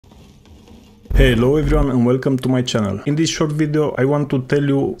Hello everyone and welcome to my channel. In this short video I want to tell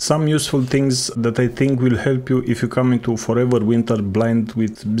you some useful things that I think will help you if you come into Forever Winter blind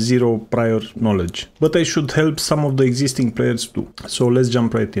with zero prior knowledge. But I should help some of the existing players too. So let's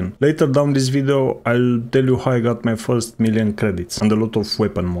jump right in. Later down this video I'll tell you how I got my first million credits and a lot of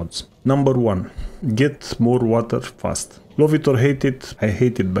weapon mods. Number 1. Get more water fast. Love it or hate it, I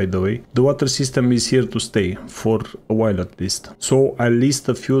hate it by the way, the water system is here to stay, for a while at least. So I'll list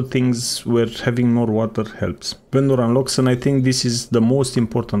a few things where having more water helps. Vendor unlocks, and I think this is the most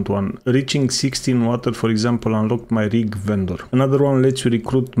important one. Reaching 16 water, for example, unlocked my rig vendor. Another one lets you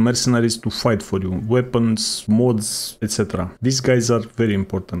recruit mercenaries to fight for you, weapons, mods, etc. These guys are very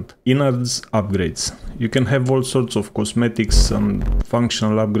important. Innards upgrades. You can have all sorts of cosmetics and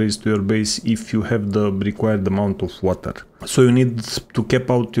functional upgrades to your base if you have the required amount of water. So you need to cap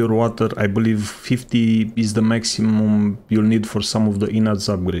out your water. I believe 50 is the maximum you'll need for some of the innards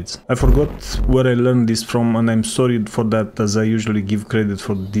upgrades. I forgot where I learned this from and I'm sorry for that, as I usually give credit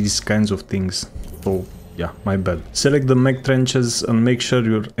for these kinds of things. So yeah, my bad. Select the mech trenches and make sure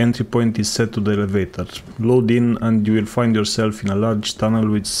your entry point is set to the elevator. Load in and you will find yourself in a large tunnel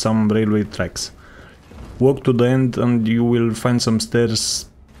with some railway tracks. Walk to the end and you will find some stairs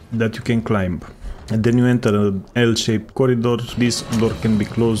that you can climb. And then you enter an L-shaped corridor. This door can be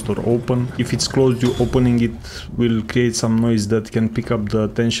closed or open. If it's closed, you opening it will create some noise that can pick up the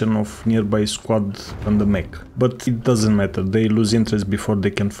attention of nearby squad and the mech. But it doesn't matter, they lose interest before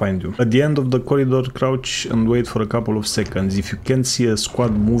they can find you. At the end of the corridor, crouch and wait for a couple of seconds. If you can't see a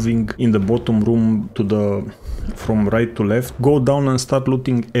squad moving in the bottom room from right to left, go down and start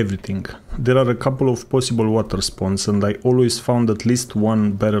looting everything. There are a couple of possible water spawns and I always found at least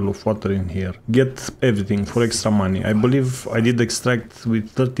one barrel of water in here. Get everything for extra money. I believe I did extract with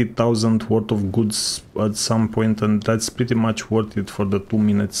 30,000 worth of goods at some point, and that's pretty much worth it for the 2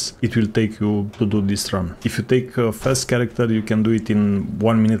 minutes it will take you to do this run. If you take a fast character you can do it in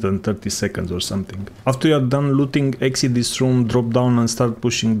 1 minute and 30 seconds or something. After you are done looting, exit this room, drop down and start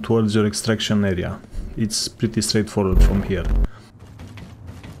pushing towards your extraction area. It's pretty straightforward from here.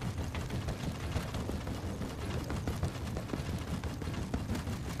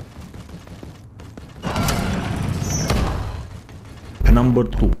 Number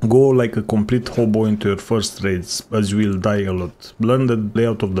 2. Go like a complete hobo into your first raids, as you will die a lot. Learn the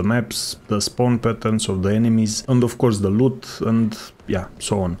layout of the maps, the spawn patterns of the enemies, and of course the loot, and yeah,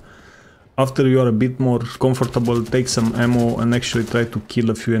 so on. After you are a bit more comfortable, take some ammo and actually try to kill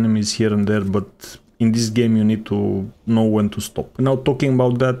a few enemies here and there, but in this game you need to know when to stop. Now talking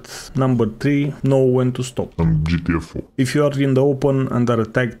about that, number 3, know when to stop. GTA 4. If you are in the open and are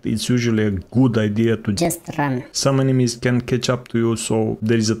attacked, it's usually a good idea to just run. Some enemies can catch up to you, so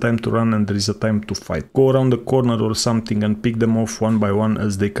there is a time to run and there is a time to fight. Go around the corner or something and pick them off one by one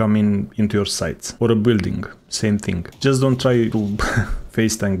as they come into your sights. Or a building, same thing. Just don't try to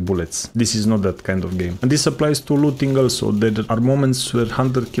face tank bullets. This is not that kind of game. And this applies to looting also. There are moments where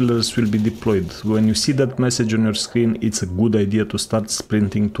hunter killers will be deployed. When you see that message on your screen, it's a good idea to start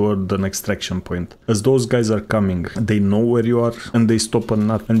sprinting toward an extraction point. As those guys are coming, they know where you are and they stop and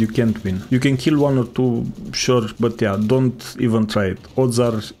not, and you can't win. You can kill one or two, sure, but yeah, don't even try it. Odds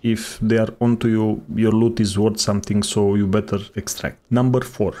are if they are onto you, your loot is worth something, so you better extract. Number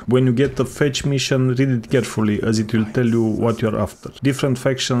 4. When you get a fetch mission, read it carefully as it will tell you what you're after. Different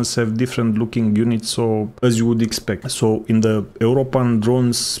factions have different looking units, so as you would expect. So in the European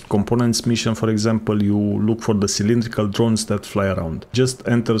drones components mission, for example, you look for the cylindrical drones that fly around. Just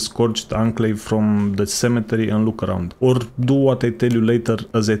enter Scorched Enclave from the cemetery and look around. Or do what I tell you later,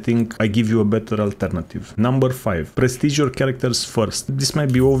 as I think I give you a better alternative. Number 5. Prestige your characters first. This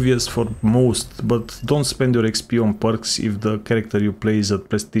might be obvious for most, but don't spend your XP on perks if the character you play is at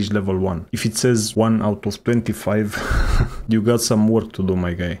prestige level 1. If it says 1 out of 25, you got some work to do,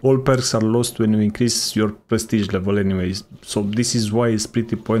 my guy. All perks are lost when you increase your prestige level anyways, so this is why it's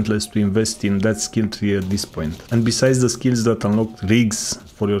pretty pointless to invest in that skill tree at this point. And besides the skills that unlock rigs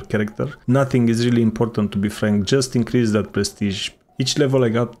for your character, nothing is really important, to be frank. Just increase that prestige. Each level I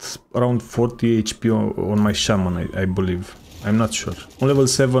got around 40 HP on my shaman, I believe. I'm not sure. On level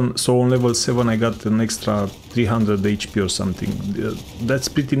 7, so on level 7 I got an extra 300 HP or something. That's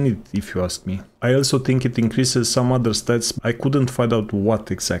pretty neat if you ask me. I also think it increases some other stats. I couldn't find out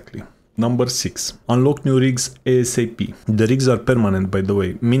what exactly. Number 6. Unlock new rigs ASAP. The rigs are permanent, by the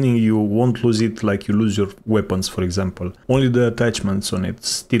way, meaning you won't lose it like you lose your weapons, for example. Only the attachments on it.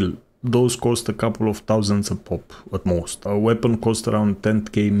 Still, those cost a couple of thousands a pop at most. A weapon costs around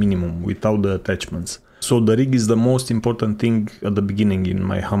 10k minimum without the attachments. So the rig is the most important thing at the beginning, in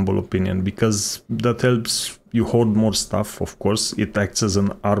my humble opinion, because that helps You hoard more stuff, of course. It acts as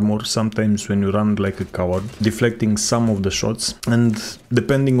an armor sometimes when you run like a coward, deflecting some of the shots. And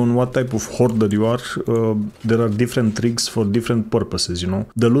depending on what type of hoarder you are, there are different rigs for different purposes, you know.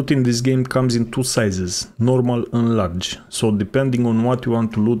 The loot in this game comes in two sizes, normal and large. So depending on what you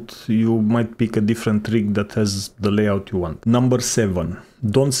want to loot, you might pick a different rig that has the layout you want. Number 7.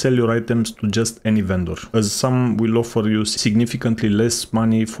 Don't sell your items to just any vendor, as some will offer you significantly less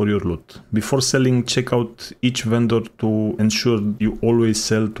money for your loot. Before selling, check out each vendor to ensure you always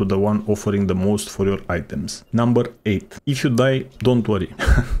sell to the one offering the most for your items. Number 8. If you die, don't worry.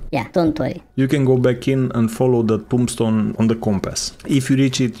 Yeah, don't worry. You can go back in and follow the tombstone on the compass. If you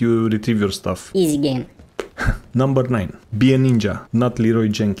reach it, you retrieve your stuff. Easy game. Number 9. Be a ninja, not Leroy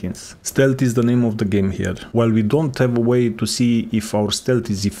Jenkins. Stealth is the name of the game here. While we don't have a way to see if our stealth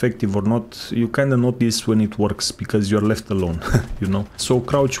is effective or not, you kinda notice when it works because you're left alone, you know. So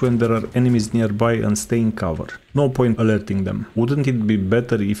crouch when there are enemies nearby and stay in cover. No point alerting them. Wouldn't it be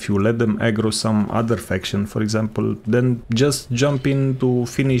better if you let them aggro some other faction, for example, then just jump in to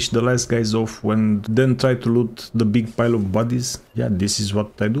finish the last guys off and then try to loot the big pile of bodies? Yeah, this is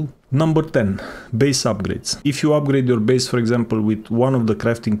what I do. Number 10. Base upgrades. If you upgrade your base, for example, with one of the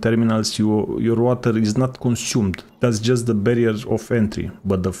crafting terminals, your water is not consumed. That's just the barrier of entry,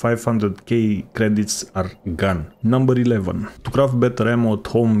 but the 500k credits are gone. Number 11. To craft better ammo at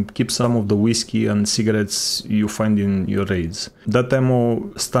home, keep some of the whiskey and cigarettes you find in your raids. That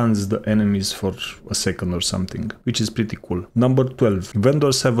ammo stuns the enemies for a second or something, which is pretty cool. Number 12.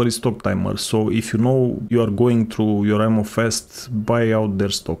 Vendors have a restock timer, so if you know you are going through your ammo fast, buy out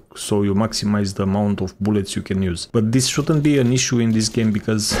their stock, so you maximize the amount of bullets you can use. But this shouldn't be an issue in this game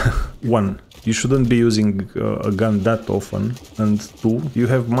because 1. You shouldn't be using a gun that often, and 2. You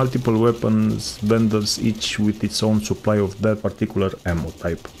have multiple weapons vendors, each with its own supply of that particular ammo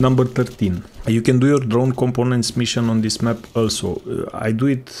type. Number 13. You can do your drone components mission on this map also. I do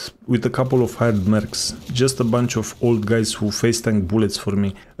it with a couple of hired mercs, just a bunch of old guys who face tank bullets for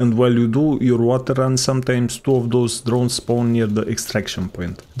me. And while you do your water run, sometimes 2 of those drones spawn near the extraction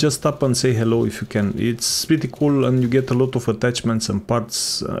point. Just stop and say hello if you can. It's pretty cool and you get a lot of attachments and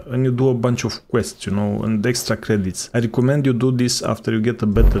parts and you do a bunch of quests, you know, and extra credits. I recommend you do this after you get a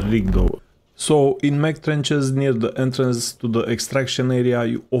better rig though. So in mech trenches near the entrance to the extraction area,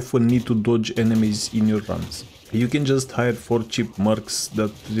 you often need to dodge enemies in your runs. You can just hire 4 cheap mercs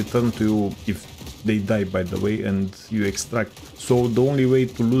that return to you if they die, by the way, and you extract. So the only way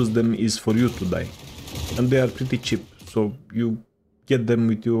to lose them is for you to die. And they are pretty cheap, so you get them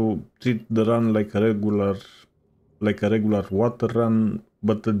with you, treat the run like a regular water run,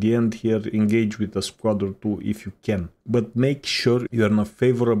 but at the end here engage with a squad or 2 if you can. But make sure you are in a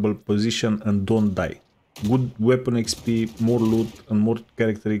favorable position and don't die. Good weapon XP, more loot and more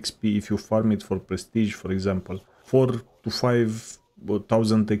character XP if you farm it for prestige, for example. 4 to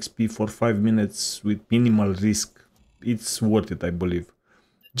 5,000 XP for 5 minutes with minimal risk. It's worth it, I believe.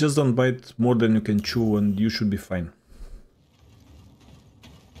 Just don't bite more than you can chew and you should be fine.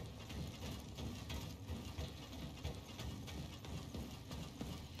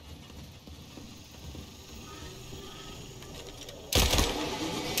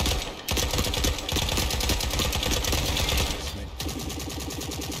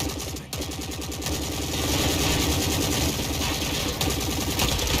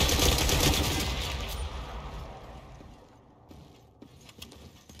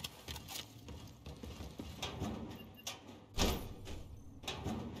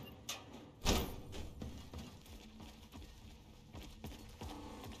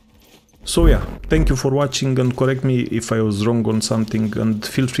 So yeah, thank you for watching and correct me if I was wrong on something and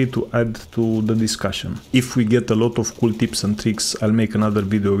feel free to add to the discussion. If we get a lot of cool tips and tricks, I'll make another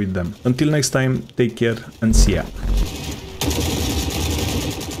video with them. Until next time, take care and see ya.